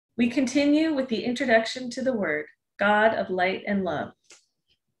We continue with the introduction to the Word, God of light and love.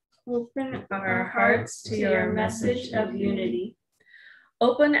 Open our hearts to your message of unity.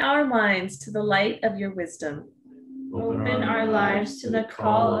 Open our minds to the light of your wisdom. Open our lives to the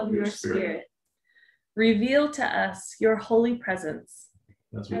call of your Spirit. Reveal to us your holy presence.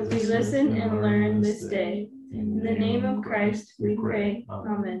 As we listen and learn this day, in the name of Christ we pray.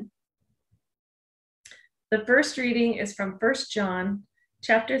 Amen. The first reading is from 1 John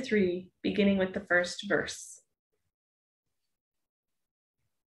chapter 3, beginning with the first verse.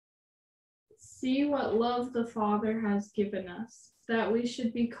 See what love the Father has given us, that we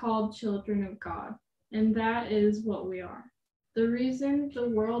should be called children of God, and that is what we are. The reason the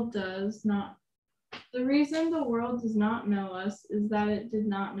world does not know us is that it did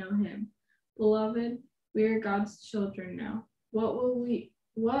not know him. Beloved, we are God's children now. What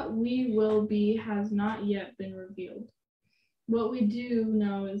we will be has not yet been revealed. What we do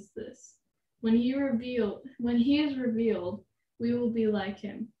know is this: when he is revealed, we will be like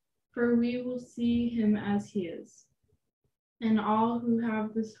him, for we will see him as he is. And all who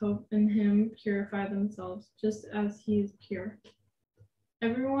have this hope in him purify themselves, just as he is pure.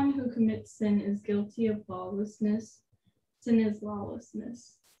 Everyone who commits sin is guilty of lawlessness. Sin is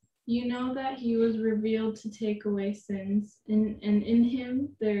lawlessness. You know that he was revealed to take away sins, and in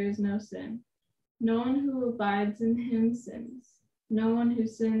him there is no sin. No one who abides in him sins. No one who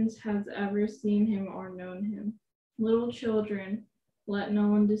sins has ever seen him or known him. Little children, let no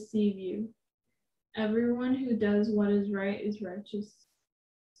one deceive you. Everyone who does what is right is righteous,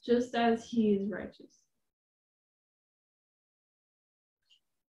 just as he is righteous.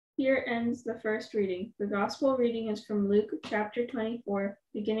 Here ends the first reading. The gospel reading is from Luke chapter 24,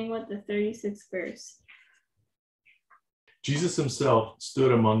 beginning with the 36th verse. Jesus himself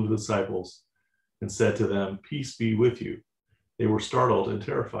stood among the disciples and said to them, "Peace be with you." They were startled and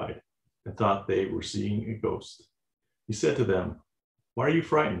terrified and thought they were seeing a ghost. He said to them, "Why are you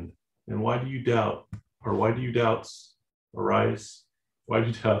frightened? And why do doubts arise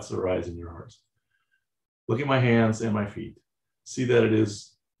in your hearts? Look at my hands and my feet. See that it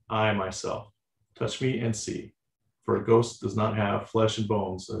is I myself. Touch me and see. For a ghost does not have flesh and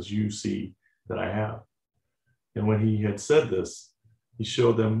bones as you see that I have." And when he had said this, he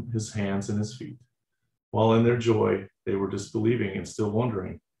showed them his hands and his feet. While in their joy they were disbelieving and still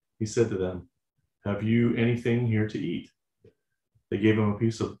wondering, he said to them, "Have you anything here to eat?" They gave him a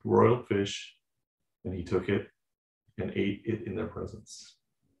piece of broiled fish, and he took it and ate it in their presence.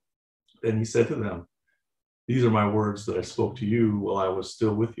 Then he said to them, "These are my words that I spoke to you while I was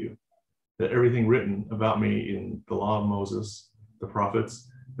still with you, that everything written about me in the law of Moses, the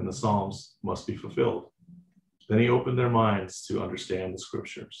prophets, and the Psalms must be fulfilled." Then he opened their minds to understand the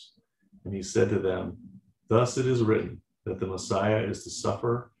scriptures. And he said to them, "Thus it is written that the Messiah is to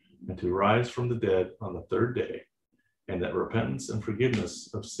suffer and to rise from the dead on the third day, and that repentance and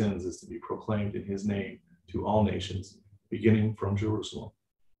forgiveness of sins is to be proclaimed in his name to all nations, beginning from Jerusalem.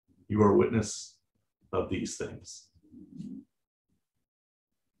 You are witness of these things."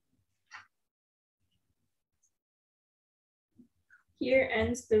 Here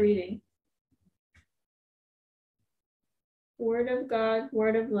ends the reading. Word of God,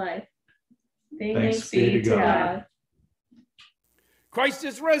 word of life. Thanks be to God. Christ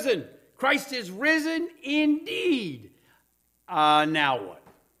is risen. Christ is risen indeed. Now what?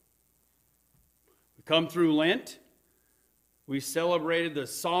 We come through Lent. We celebrated the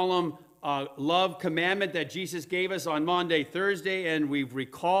solemn love commandment that Jesus gave us on Maundy, Thursday, and we've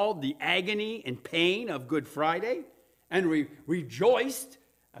recalled the agony and pain of Good Friday, and we rejoiced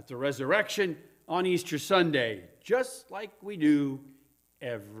at the resurrection on Easter Sunday, just like we do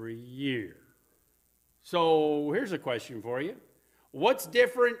every year. So here's a question for you. What's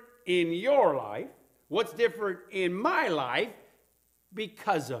different in your life? What's different in my life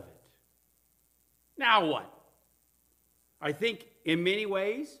because of it? Now what? I think in many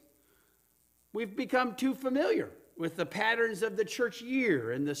ways, we've become too familiar with the patterns of the church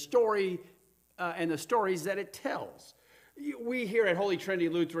year and the stories that it tells. We here at Holy Trinity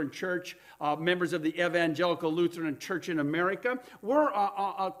Lutheran Church, members of the Evangelical Lutheran Church in America, we're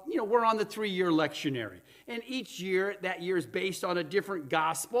on the 3-year lectionary. And each year, that year is based on a different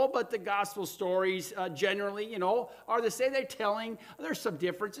gospel, but the gospel stories generally, are the same. There's some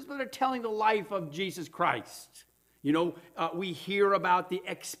differences, but they're telling the life of Jesus Christ. We hear about the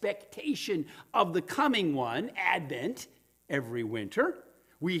expectation of the coming one, Advent, every winter.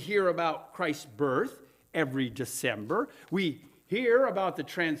 We hear about Christ's birth every December. We hear about the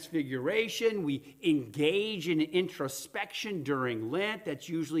Transfiguration. We engage in introspection during Lent. That's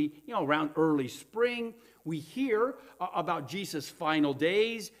usually, around early spring. We hear about Jesus' final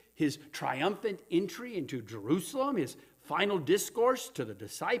days, his triumphant entry into Jerusalem, his final discourse to the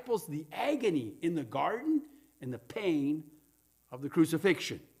disciples, the agony in the garden, and the pain of the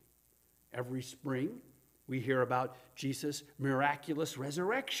crucifixion. Every spring, we hear about Jesus' miraculous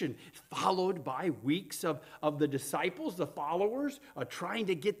resurrection, followed by weeks of the disciples, the followers, trying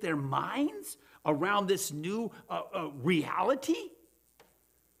to get their minds around this new reality.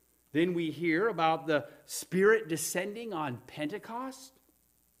 Then we hear about the Spirit descending on Pentecost,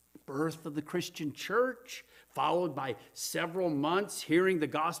 birth of the Christian church, followed by several months hearing the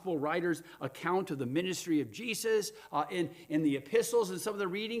gospel writers' account of the ministry of Jesus. In the epistles and some of the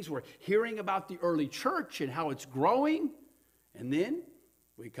readings, we're hearing about the early church and how it's growing. And then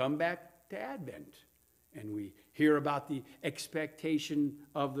we come back to Advent, and we hear about the expectation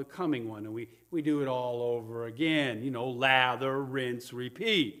of the coming one. And we do it all over again. You know, lather, rinse,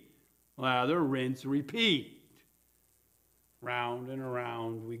 repeat. Lather, rinse, repeat. Round and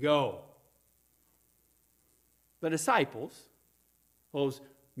around we go. The disciples, those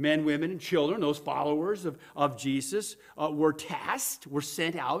men, women, and children, those followers of Jesus, were tasked, were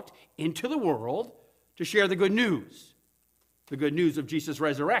sent out into the world to share the good news of Jesus'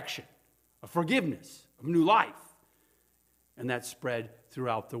 resurrection, of forgiveness, of new life. And that spread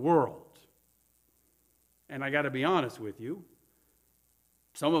throughout the world. And I got to be honest with you,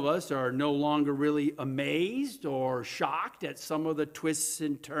 some of us are no longer really amazed or shocked at some of the twists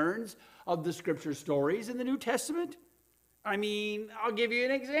and turns of the scripture stories in the New Testament. I mean, I'll give you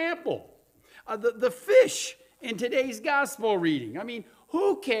an example. The fish in today's gospel reading. I mean,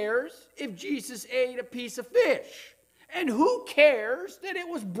 who cares if Jesus ate a piece of fish? And who cares that it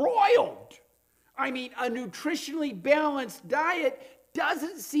was broiled? I mean, a nutritionally balanced diet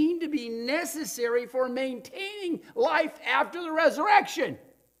doesn't seem to be necessary for maintaining life after the resurrection.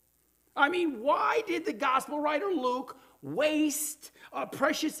 I mean, why did the gospel writer Luke waste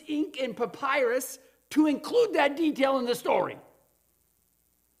precious ink and papyrus to include that detail in the story?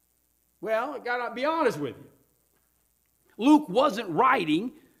 Well, I gotta be honest with you. Luke wasn't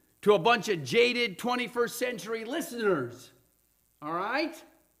writing to a bunch of jaded 21st century listeners, all right?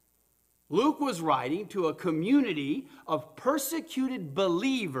 Luke was writing to a community of persecuted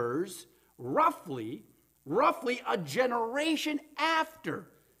believers roughly a generation after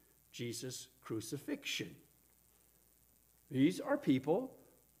Jesus' crucifixion. These are people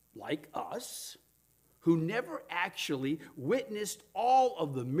like us who never actually witnessed all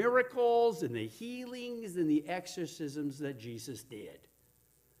of the miracles and the healings and the exorcisms that Jesus did.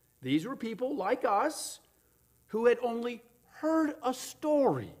 These were people like us who had only heard a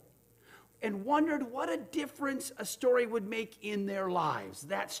story and wondered what a difference a story would make in their lives,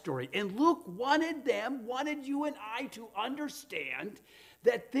 that story. And Luke wanted you and I to understand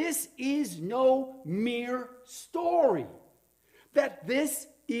that this is no mere story, that this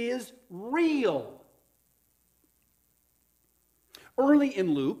is real. Early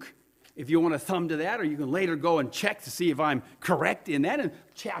in Luke, if you want to thumb to that, or you can later go and check to see if I'm correct in that, in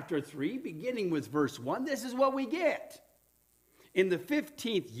chapter 3, beginning with verse 1, this is what we get. In the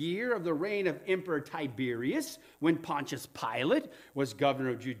 15th year of the reign of Emperor Tiberius, when Pontius Pilate was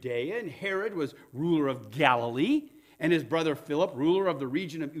governor of Judea, and Herod was ruler of Galilee, and his brother Philip, ruler of the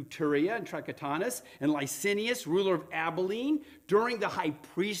region of Iturea and Trachonitis, and Licinius, ruler of Abilene, during the high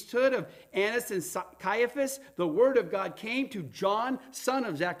priesthood of Annas and Caiaphas, the word of God came to John, son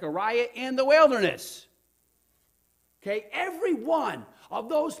of Zechariah, in the wilderness. Okay, every one of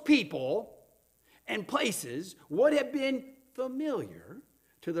those people and places would have been familiar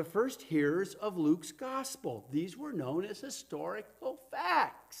to the first hearers of Luke's gospel. These were known as historical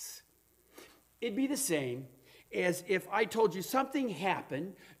facts. It'd be the same as if I told you something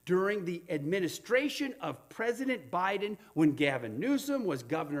happened during the administration of President Biden when Gavin Newsom was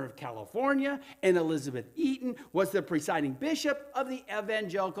governor of California and Elizabeth Eaton was the presiding bishop of the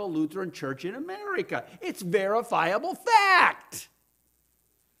Evangelical Lutheran Church in America. It's verifiable fact.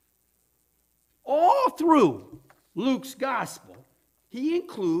 All through Luke's gospel, he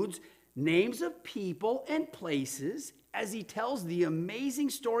includes names of people and places as he tells the amazing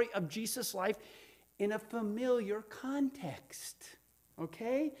story of Jesus' life in a familiar context.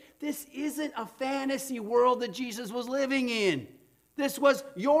 Okay? This isn't a fantasy world that Jesus was living in. This was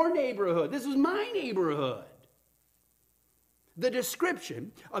your neighborhood. This was my neighborhood. The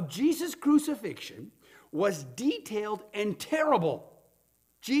description of Jesus' crucifixion was detailed and terrible.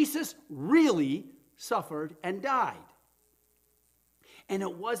 Jesus really suffered and died. And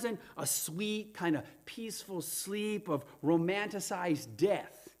it wasn't a sweet, kind of peaceful sleep of romanticized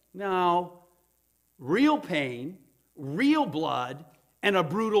death. No, real pain, real blood, and a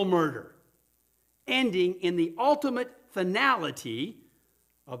brutal murder, ending in the ultimate finality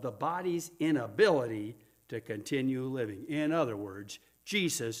of the body's inability to continue living. In other words,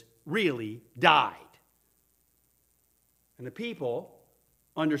 Jesus really died. And the people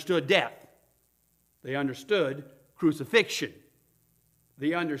understood death. They understood crucifixion.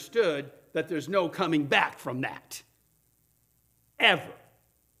 They understood that there's no coming back from that. Ever.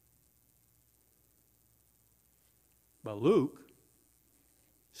 But Luke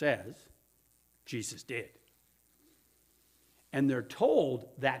says Jesus did. And they're told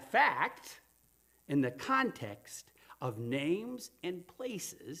that fact in the context of names and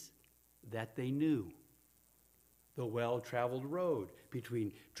places that they knew. The well-traveled road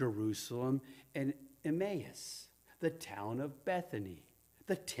between Jerusalem and Emmaus, the town of Bethany,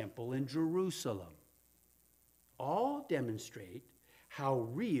 the temple in Jerusalem, all demonstrate how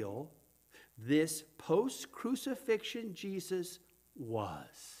real this post-crucifixion Jesus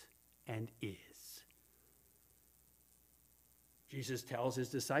was and is. Jesus tells his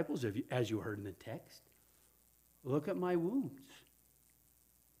disciples, as you heard in the text, look at my wounds.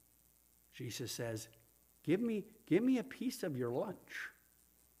 Jesus says, give me a piece of your lunch.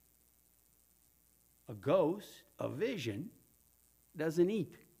 A ghost, a vision, doesn't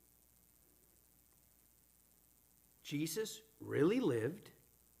eat. Jesus really lived,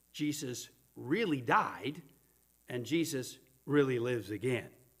 Jesus really died, and Jesus really lives again.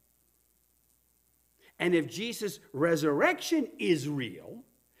 And if Jesus' resurrection is real,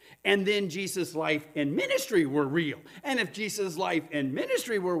 and then Jesus' life and ministry were real, and if Jesus' life and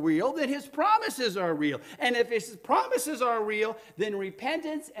ministry were real, then his promises are real. And if his promises are real, then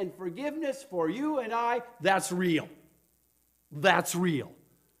repentance and forgiveness for you and I, that's real. That's real.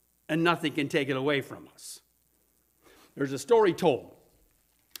 And nothing can take it away from us. There's a story told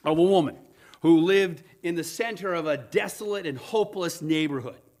of a woman who lived in the center of a desolate and hopeless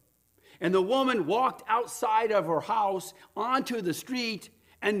neighborhood. And the woman walked outside of her house onto the street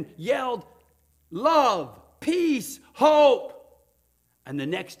and yelled, love, peace, hope. And the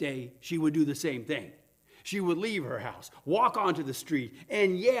next day, she would do the same thing. She would leave her house, walk onto the street,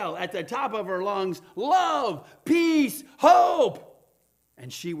 and yell at the top of her lungs, love, peace, hope.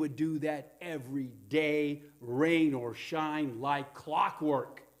 And she would do that every day, rain or shine, like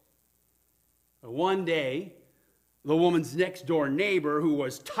clockwork. One day, the woman's next door neighbor, who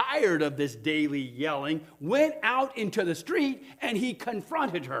was tired of this daily yelling, went out into the street and he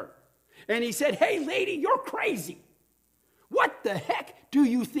confronted her. And he said, hey, lady, you're crazy. What the heck do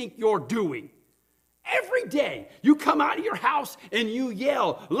you think you're doing? Every day you come out of your house and you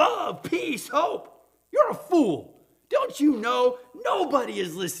yell, love, peace, hope. You're a fool. Don't you know nobody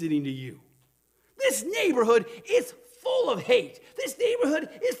is listening to you? This neighborhood is full of hate. This neighborhood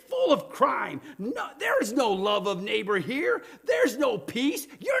is full of crime. No, there is no love of neighbor here. There's no peace.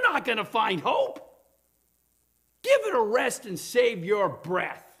 You're not going to find hope. Give it a rest and save your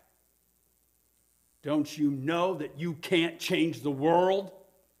breath. Don't you know that you can't change the world?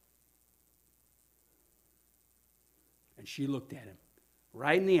 And she looked at him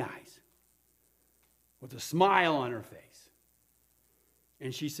right in the eyes with a smile on her face.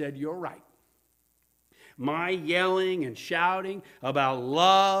 And she said, you're right. My yelling and shouting about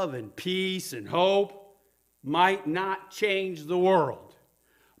love and peace and hope might not change the world.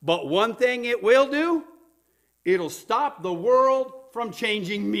 But one thing it will do, it'll stop the world from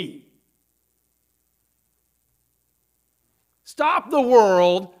changing me. Stop the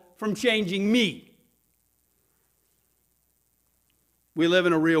world from changing me. We live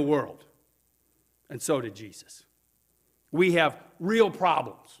in a real world, and so did Jesus. We have real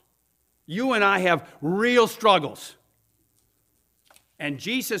problems. You and I have real struggles. And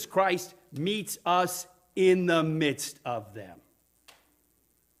Jesus Christ meets us in the midst of them.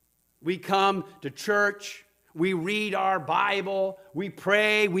 We come to church, we read our Bible, we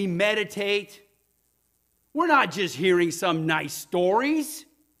pray, we meditate. We're not just hearing some nice stories.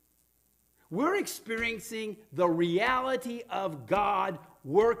 We're experiencing the reality of God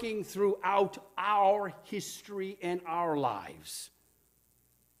working throughout our history and our lives.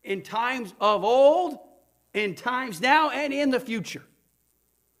 In times of old, in times now, and in the future.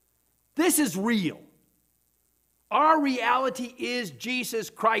 This is real. Our reality is Jesus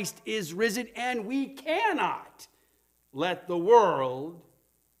Christ is risen, and we cannot let the world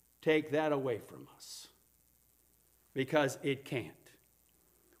take that away from us. Because it can't.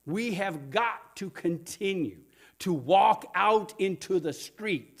 We have got to continue to walk out into the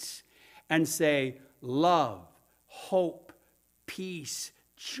streets and say, love, hope, peace,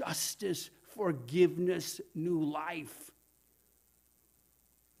 justice, forgiveness, new life.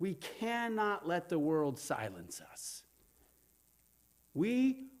 We cannot let the world silence us.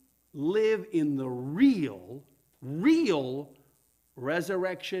 We live in the real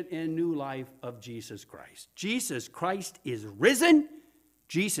resurrection and new life of Jesus Christ. Jesus Christ is risen.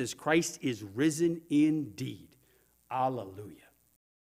 Jesus Christ is risen indeed. Hallelujah.